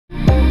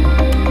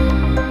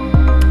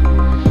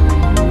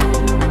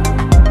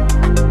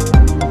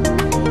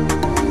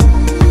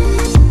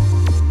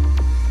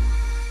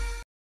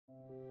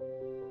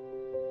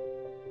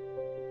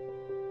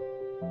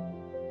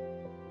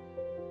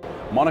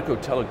Monaco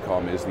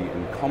Telecom is the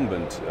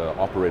incumbent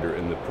operator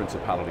in the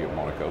Principality of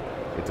Monaco.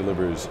 It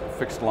delivers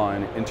fixed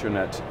line,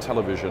 internet,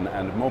 television,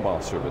 and mobile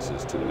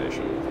services to the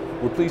nation.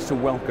 We're pleased to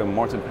welcome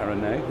Martin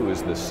Peronnet, who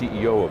is the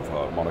CEO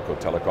of Monaco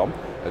Telecom,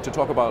 to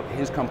talk about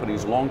his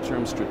company's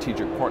long-term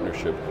strategic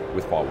partnership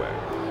with Huawei.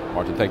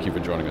 Martin, thank you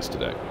for joining us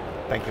today.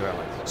 Thank you very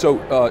much. So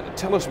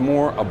tell us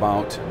more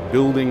about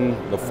building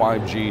the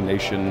 5G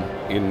nation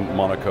in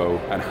Monaco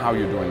and how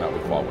you're doing that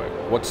with Huawei.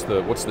 What's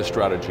the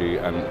strategy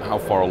and how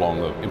far along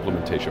the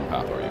implementation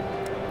path are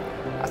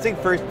you? I think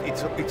first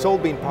it's all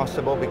been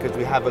possible because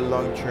we have a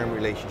long-term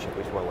relationship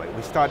with Huawei.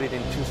 We started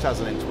in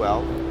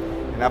 2012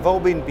 and I've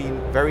always been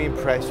very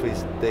impressed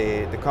with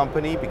the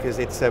company because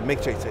it's a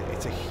mixture,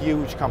 it's a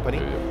huge company.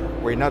 Yeah.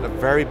 We're not a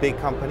very big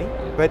company,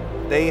 but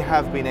they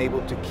have been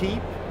able to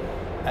keep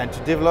and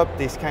to develop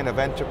this kind of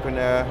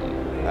entrepreneur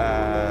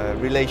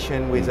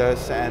relation with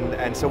us,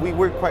 and so we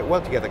work quite well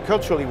together.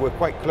 Culturally, we're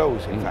quite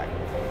close, in fact.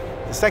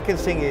 The second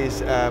thing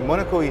is,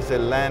 Monaco is a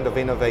land of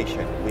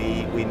innovation.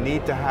 We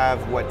need to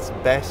have what's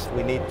best.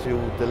 We need to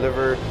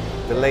deliver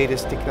the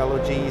latest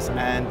technologies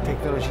and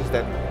technologies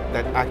that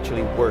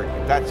actually work.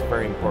 That's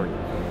very important.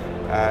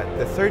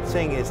 The third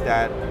thing is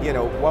that, you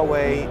know,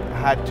 Huawei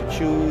had to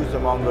choose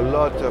among a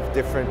lot of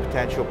different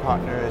potential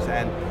partners,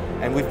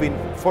 and we've been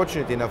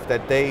fortunate enough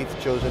that they've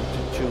chosen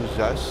to choose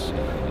us.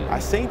 I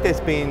think there's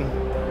been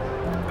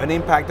an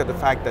impact of the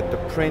fact that the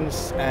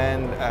Prince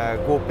and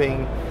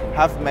Guoping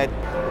have met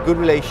good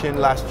relation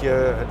last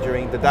year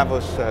during the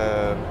Davos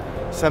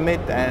summit,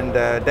 and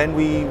then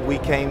we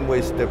came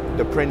with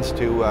the Prince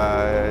to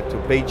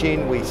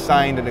Beijing. We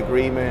signed an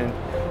agreement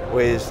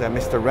with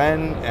Mr.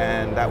 Ren,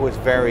 and that was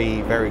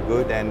very, very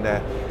good.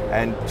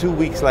 And 2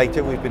 weeks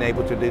later, we've been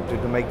able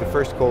to make the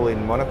first call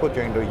in Monaco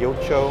during the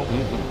yacht show.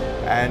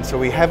 And so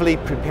we're heavily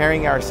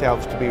preparing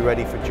ourselves to be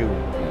ready for June.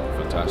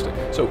 Fantastic.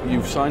 So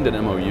you've signed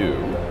an MOU.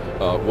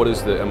 What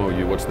is the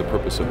MOU? What's the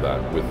purpose of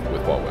that with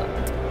Huawei?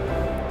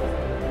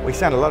 We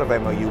signed a lot of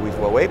MOU with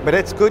Huawei, but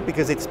it's good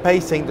because it's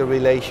pacing the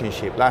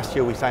relationship. Last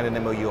year we signed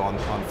an MOU on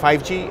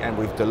 5G and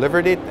we've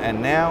delivered it, and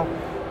now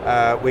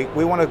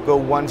we want to go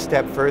one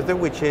step further,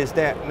 which is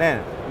that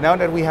now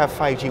that we have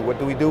 5G, what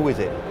do we do with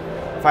it?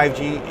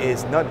 5G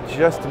is not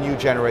just a new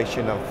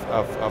generation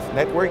of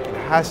network. It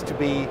has to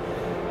be,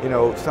 you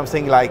know,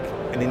 something like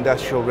an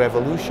industrial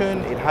revolution.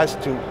 It has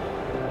to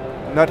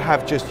not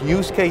have just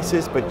use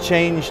cases, but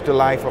change the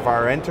life of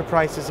our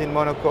enterprises in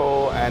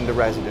Monaco and the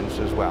residents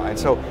as well. And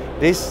so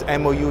this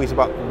MOU is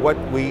about what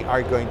we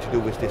are going to do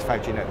with this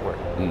 5G network.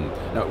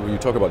 Now, when you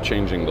talk about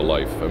changing the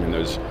life, I mean,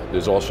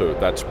 there's also,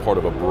 that's part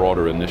of a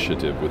broader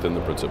initiative within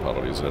the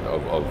Principalities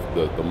of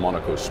the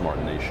Monaco Smart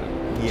Nation.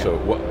 Yeah.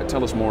 So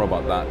tell us more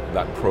about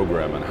that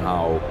program and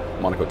how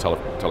Monaco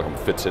Telecom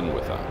fits in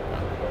with that.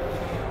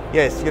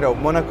 Yes, you know,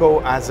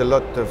 Monaco, as a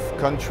lot of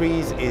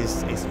countries,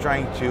 is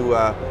trying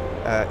to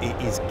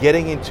is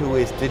getting into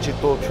its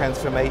digital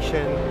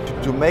transformation.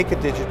 To make a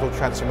digital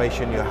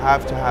transformation, you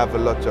have to have a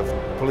lot of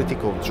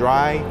political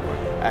drive,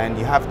 and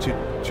you have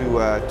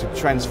to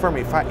transform.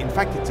 In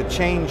fact, it's a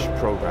change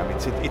program.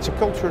 It's a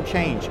cultural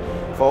change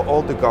for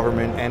all the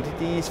government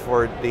entities,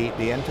 for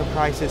the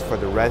enterprises, for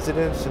the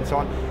residents, and so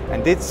on.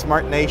 And this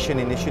Smart Nation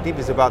initiative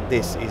is about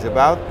this. Is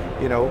about,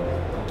 you know,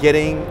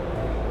 getting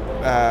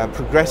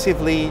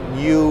progressively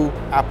new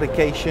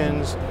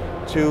applications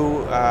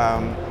to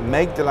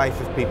make the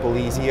life of people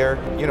easier.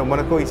 You know,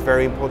 Monaco is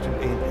very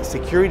important in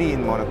security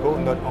in Monaco,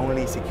 not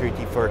only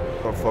security for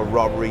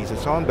robberies and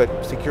so on, but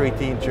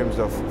security in terms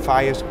of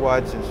fire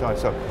squads and so on.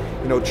 So,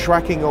 you know,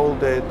 tracking all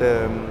the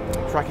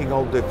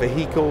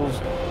vehicles,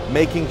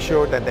 making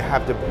sure that they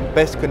have the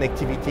best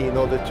connectivity in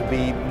order to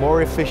be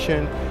more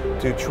efficient,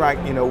 to track,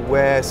 you know,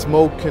 where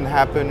smoke can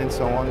happen and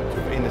so on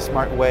in a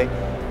smart way.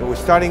 We're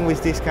starting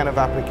with these kind of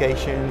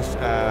applications.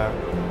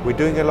 We're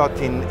doing a lot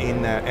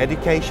in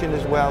education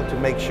as well to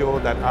make sure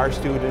that our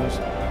students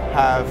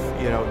have,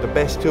 you know, the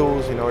best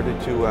tools in order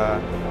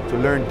to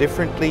learn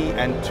differently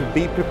and to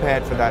be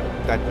prepared for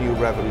that new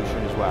revolution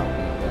as well.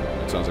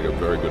 It sounds like a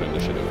very good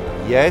initiative.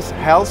 Yes,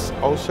 health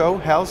also.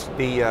 Health.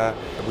 We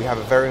have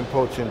a very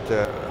important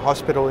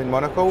hospital in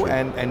Monaco,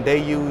 and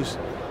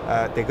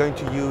they're going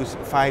to use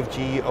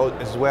 5G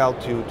as well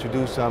to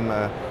do some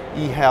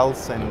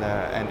e-health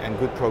and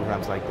good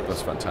programs like this.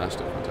 That's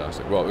fantastic,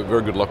 fantastic. Well,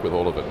 very good luck with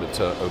all of it. It's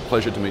a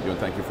pleasure to meet you, and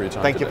thank you for your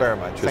time Thank today. you very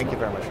much. Cheers, Thank you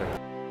Mark. very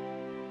much.